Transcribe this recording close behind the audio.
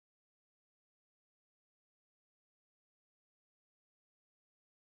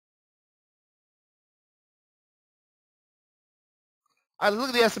I look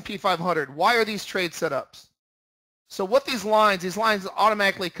at the S&P 500. Why are these trade setups? So what these lines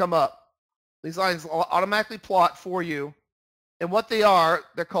automatically come up. These lines automatically plot for you. And what they are,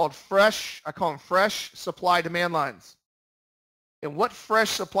 they're called fresh, I call them fresh supply-demand lines. And what fresh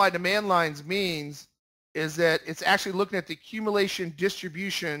supply-demand lines means is that it's actually looking at the accumulation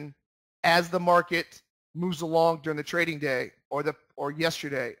distribution as the market moves along during the trading day or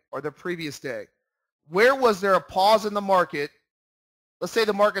yesterday or the previous day. Where was there a pause in the market? Let's say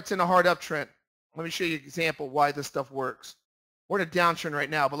the market's in a hard uptrend. Let me show you an example why this stuff works. We're in a downtrend right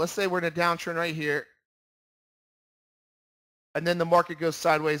now, but let's say we're in a downtrend right here, and then the market goes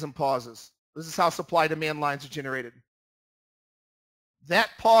sideways and pauses. This is how supply-demand lines are generated. That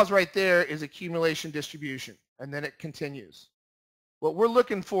pause right there is accumulation distribution, and then it continues. What we're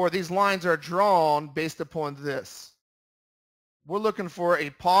looking for, these lines are drawn based upon this. We're looking for a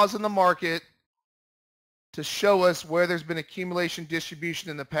pause in the market to show us where there's been accumulation distribution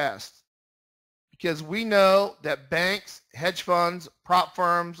in the past. Because we know that banks, hedge funds, prop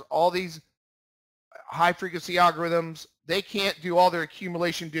firms, all these high-frequency algorithms, they can't do all their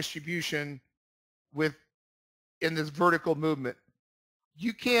accumulation distribution in this vertical movement.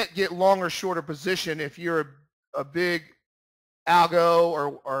 You can't get long or shorter position if you're a big algo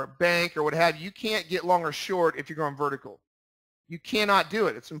or bank or what have you. You can't get long or short if you're going vertical. You cannot do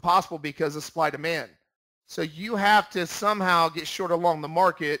it. It's impossible because of supply-demand. So you have to somehow get short along the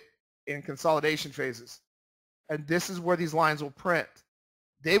market in consolidation phases. And this is where these lines will print.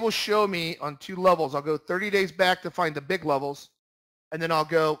 They will show me on two levels. I'll go 30 days back to find the big levels, and then I'll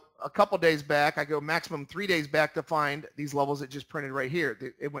go a couple days back. I go maximum 3 days back to find these levels that just printed right here.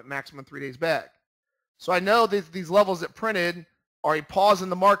 It went maximum 3 days back. So I know that these levels that printed are a pause in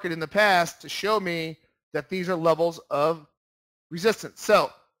the market in the past to show me that these are levels of resistance.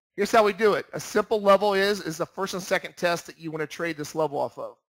 So here's how we do it. A simple level is the first and second test that you want to trade this level off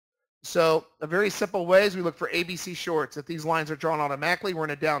of. So a very simple way is we look for ABC shorts. If these lines are drawn automatically, we're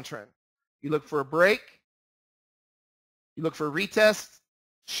in a downtrend. You look for a break. You look for a retest.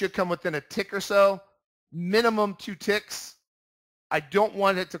 Should come within a tick or so. Minimum 2 ticks. I don't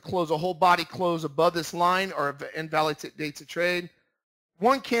want it to close a whole body close above this line or invalidates a trade.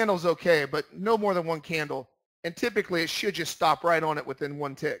 One candle is okay, but no more than one candle. And typically it should just stop right on it within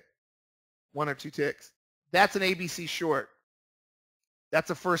 1 tick, 1 or 2 ticks. That's an ABC short. That's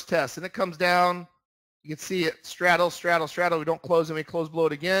a first test. And it comes down. You can see it straddle, straddle, straddle. We don't close and we close below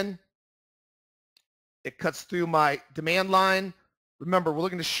it again. It cuts through my demand line. Remember, we're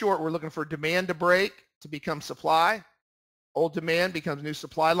looking to short. We're looking for demand to break to become supply. Old demand becomes new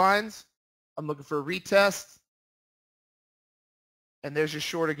supply lines. I'm looking for a retest. And there's your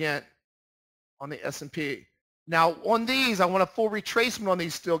short again on the S&P. Now, on these, I want a full retracement on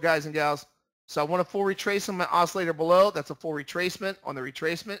these still, guys and gals. So I want a full retracement, my oscillator below. That's a full retracement. On the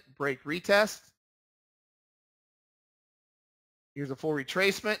retracement, break retest. Here's a full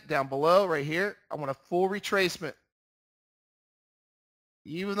retracement down below right here. I want a full retracement.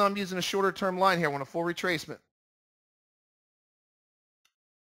 Even though I'm using a shorter term line here, I want a full retracement.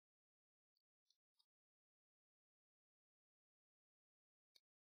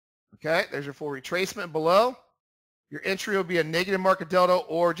 Okay, there's your full retracement below. Your entry will be a negative market delta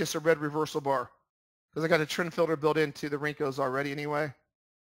or just a red reversal bar, because I got a trend filter built into the Rincos already anyway.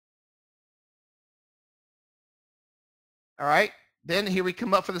 All right, then here we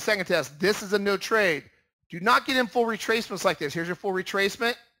come up for the second test. This is a no trade. Do not get in full retracements like this. Here's your full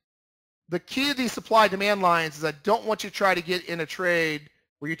retracement. The key to these supply-demand lines is I don't want you to try to get in a trade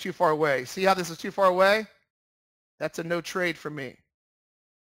where you're too far away. See how this is too far away? That's a no trade for me.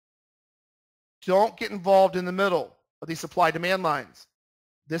 Don't get involved in the middle of these supply-demand lines.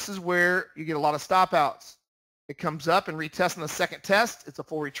 This is where you get a lot of stop outs. It comes up and retests on the second test. It's a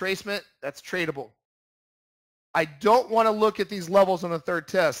full retracement. That's tradable. I don't want to look at these levels on the third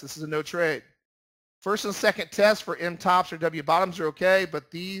test. This is a no trade. First and second test for M tops or W bottoms are okay,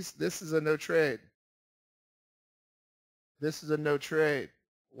 but this is a no trade. This is a no trade.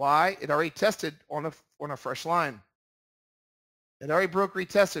 Why? It already tested on a fresh line. It already broke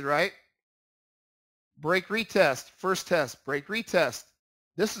retested, right? Break retest, first test, break retest.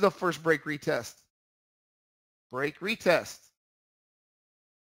 This is the first break retest. Break retest.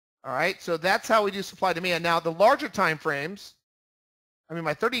 All right, so that's how we do supply demand. Now the larger time frames,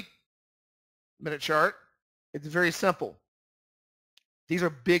 my 30-minute chart, it's very simple. These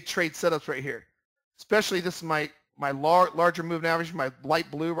are big trade setups right here. Especially this is my larger moving average, my light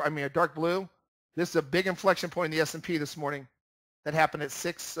blue, a dark blue. This is a big inflection point in the S&P this morning. That happened at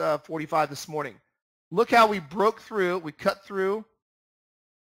 6:45 this morning. Look how we broke through, we cut through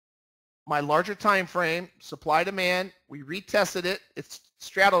my larger time frame, supply demand, we retested it, it's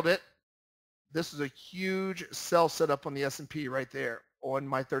straddled it. This is a huge sell setup on the S&P right there on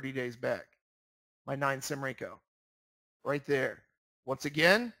my 30 days back, my 9 Simrenko, right there. Once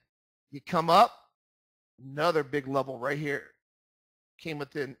again, you come up, another big level right here. Came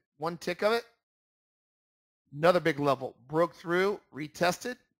within 1 tick of it, another big level, broke through,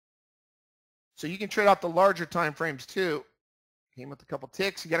 retested. So you can trade out the larger time frames too. Came with a couple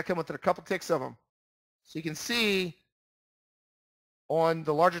ticks. You got to come within a couple ticks of them. So you can see on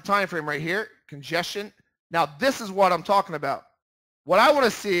the larger time frame right here, congestion. Now this is what I'm talking about. What I want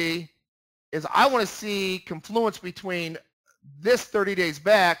to see is I want to see confluence between this 30 days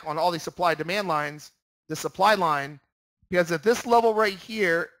back on all these supply demand lines, the supply line, because at this level right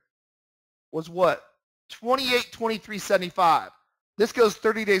here was what? 28.2375. This goes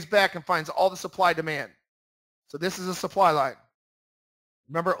 30 days back and finds all the supply demand. So this is a supply line.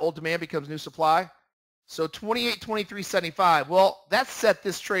 Remember, old demand becomes new supply. So 28.2375. Well, that set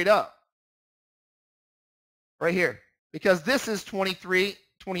this trade up right here because this is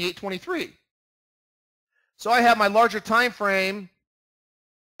 28.23. So I have my larger time frame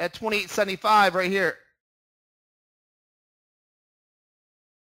at 28.75 right here.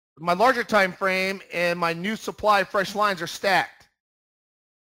 My larger time frame and my new supply fresh lines are stacked.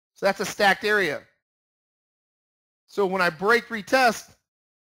 So that's a stacked area. So when I break retest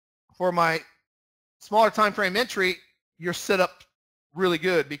for my smaller time frame entry, you're set up really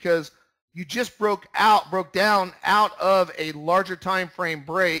good because you just broke down out of a larger time frame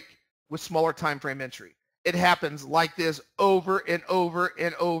break with smaller time frame entry. It happens like this over and over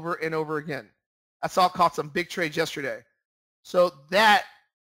and over and over again. I saw it caught some big trades yesterday. So that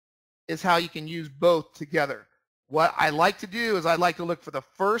is how you can use both together. What I like to do is I like to look for the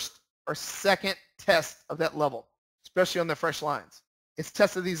first or second test of that level, especially on the fresh lines. It's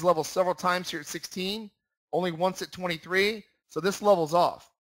tested these levels several times here at 16, only once at 23, so this level's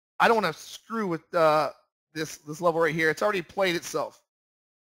off. I don't want to screw with this level right here. It's already played itself.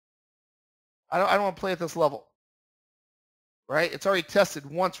 I don't want to play at this level, right? It's already tested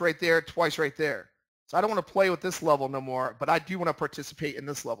once right there, twice right there. So I don't want to play with this level no more, but I do want to participate in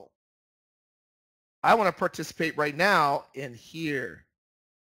this level. I want to participate right now in here,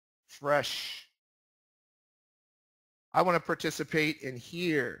 fresh. I want to participate in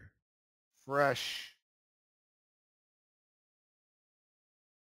here, fresh.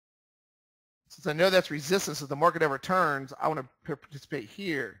 Since I know that's resistance, if the market ever turns, I want to participate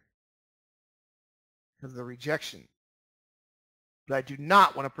here because of the rejection. But I do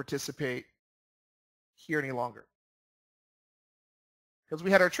not want to participate here any longer because we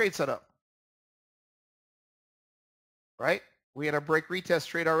had our trade set up. Right? We had our break retest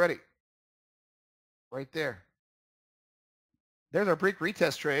trade already. Right there. There's our break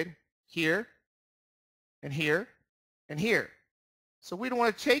retest trade here and here and here. So we don't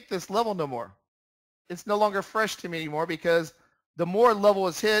want to take this level no more. It's no longer fresh to me anymore because the more level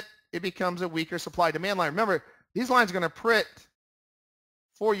is hit, it becomes a weaker supply demand line. Remember, these lines are going to print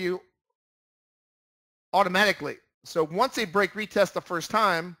for you automatically. So once they break retest the first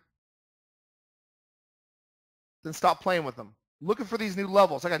time, then stop playing with them. Looking for these new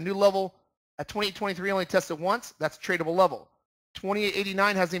levels. I got a new level at 28.23, only tested once. That's a tradable level.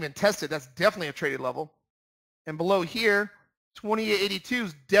 28.89 hasn't even tested. That's definitely a traded level. And below here, 28.82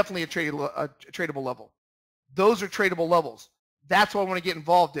 is definitely a tradable level. Those are tradable levels. That's what I want to get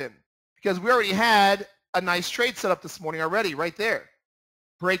involved in because we already had a nice trade set up this morning already right there.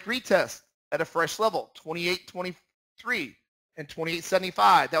 Break retest at a fresh level, 28.23 and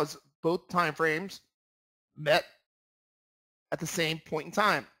 28.75. That was both time frames met at the same point in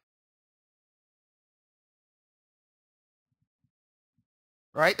time.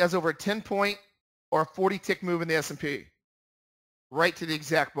 Right? That's over a 10-point or a 40-tick move in the S&P. Right to the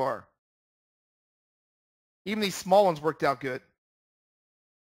exact bar. Even these small ones worked out good.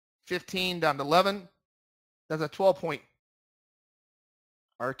 15 down to 11. That's a 12-point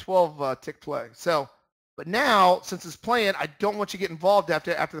or 12-tick play. So, but now, since it's playing, I don't want you to get involved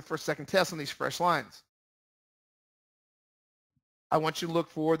after the first, second test on these fresh lines. I want you to look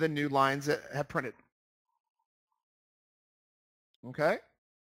for the new lines that have printed. Okay?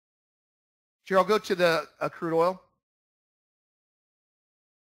 Here, I'll go to the crude oil.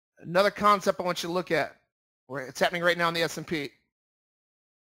 Another concept I want you to look at, where it's happening right now in the S&P.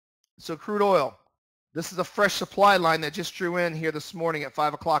 So crude oil. This is a fresh supply line that just drew in here this morning at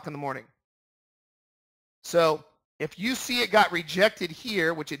 5 o'clock in the morning. So if you see it got rejected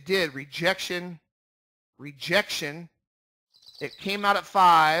here, which it did, rejection, it came out at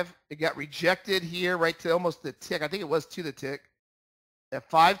 5. It got rejected here right to almost the tick. I think it was to the tick. at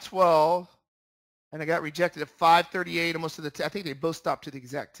 512, and I got rejected at 538 almost to the I think they both stopped to the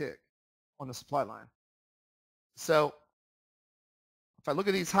exact tick on the supply line. So if I look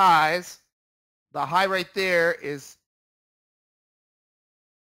at these highs, the high right there is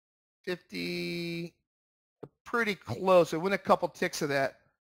 50, pretty close. It went a couple ticks of that.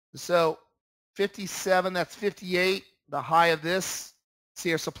 So 57, that's 58, the high of this.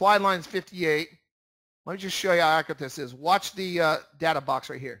 See, our supply line is 58. Let me just show you how accurate this is. Watch the data box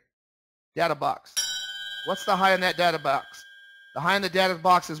right here. Data box. What's the high in that data box? The high in the data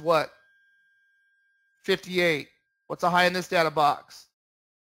box is what? 58. What's the high in this data box?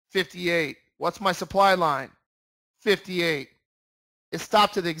 58. What's my supply line? 58. It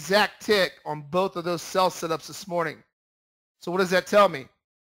stopped to the exact tick on both of those sell setups this morning. So what does that tell me?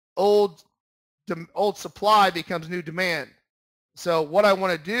 Old supply becomes new demand. So what I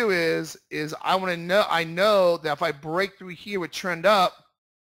want to do is I know that if I break through here with trend up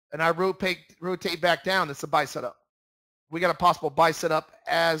and I rotate back down, it's a buy setup. We got a possible buy setup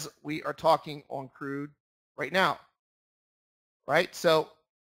as we are talking on crude right now. Right? So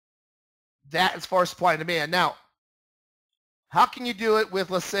that as far as supply and demand. Now, how can you do it with,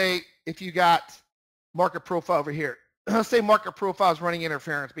 let's say, if you got market profile over here? Let's say market profile is running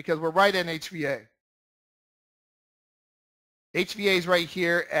interference because we're right in HVA. HVA is right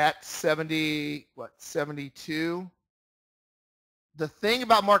here at 72. The thing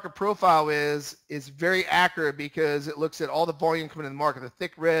about market profile is very accurate because it looks at all the volume coming in the market, the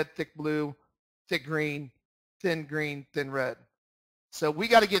thick red, thick blue, thick green, thin red. So we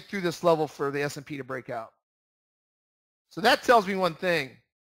got to get through this level for the S&P to break out. So that tells me one thing.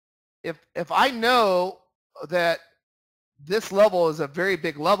 If I know that this level is a very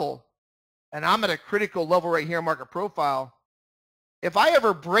big level and I'm at a critical level right here in market profile, if I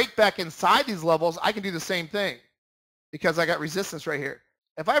ever break back inside these levels, I can do the same thing because I got resistance right here.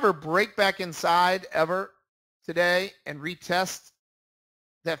 If I ever break back inside ever today and retest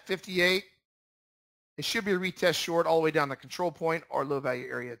that 58, it should be a retest short all the way down the control point or low value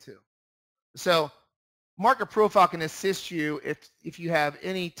area too. So market profile can assist you if you have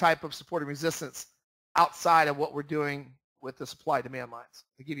any type of support and resistance outside of what we're doing with the supply demand lines.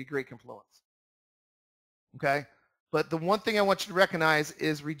 They give you great confluence. Okay? But the one thing I want you to recognize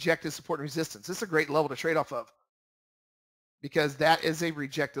is rejected support and resistance. This is a great level to trade off of because that is a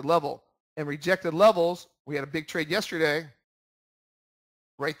rejected level. And rejected levels, we had a big trade yesterday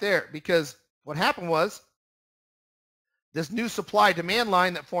right there because what happened was this new supply demand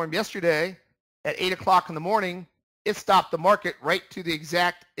line that formed yesterday at 8 o'clock in the morning, it stopped the market right to the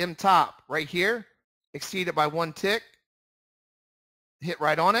exact M top right here, exceeded by one tick, hit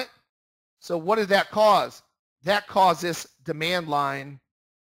right on it. So what did that cause? That caused this demand line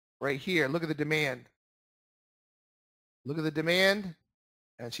right here. Look at the demand. Look at the demand,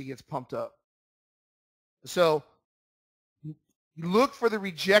 and she gets pumped up. So you look for the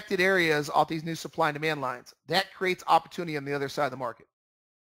rejected areas off these new supply and demand lines. That creates opportunity on the other side of the market.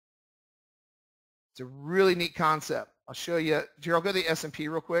 It's a really neat concept. I'll show you. Gerald, go to the S&P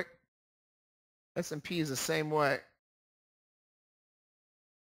real quick. S&P is the same way.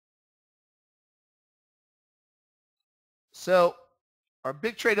 So our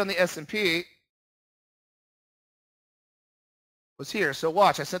big trade on the S&P was here. So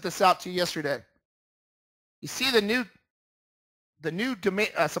watch, I sent this out to you yesterday. You see the new demand,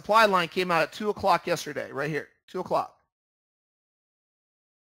 supply line came out at 2 o'clock yesterday, right here, 2 o'clock.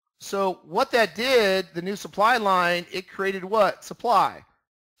 So what that did, the new supply line, it created what? Supply.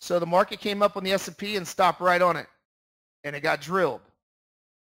 So the market came up on the S&P and stopped right on it, and it got drilled.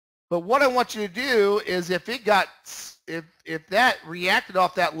 But what I want you to do is if that reacted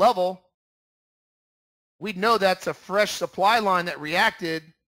off that level, we'd know that's a fresh supply line that reacted.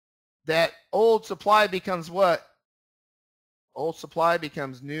 That old supply becomes what? Old supply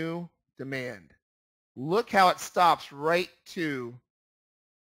becomes new demand. Look how it stops right to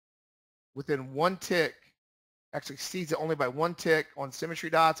within one tick, actually exceeds it only by one tick on symmetry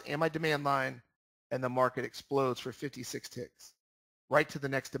dots and my demand line, and the market explodes for 56 ticks, right to the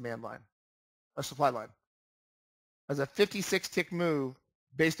next demand line, or supply line. As a 56 tick move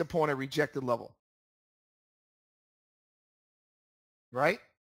based upon a rejected level. Right?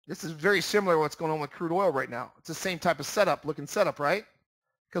 This is very similar to what's going on with crude oil right now. It's the same type of setup, looking setup, right?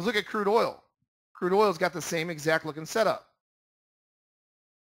 Because look at crude oil. Crude oil's got the same exact looking setup.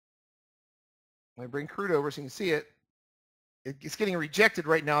 Let me bring crude over so you can see it. It's getting rejected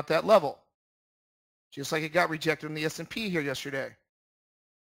right now at that level, just like it got rejected in the S&P here yesterday.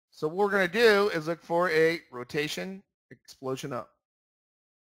 So what we're going to do is look for a rotation explosion up.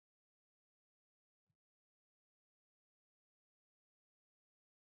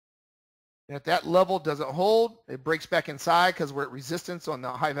 And if that level doesn't hold, it breaks back inside because we're at resistance on the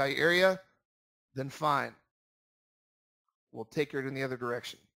high value area, then fine. We'll take it in the other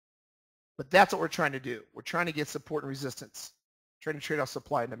direction. But that's what we're trying to do. We're trying to get support and resistance, trying to trade off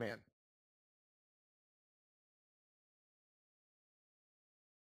supply and demand.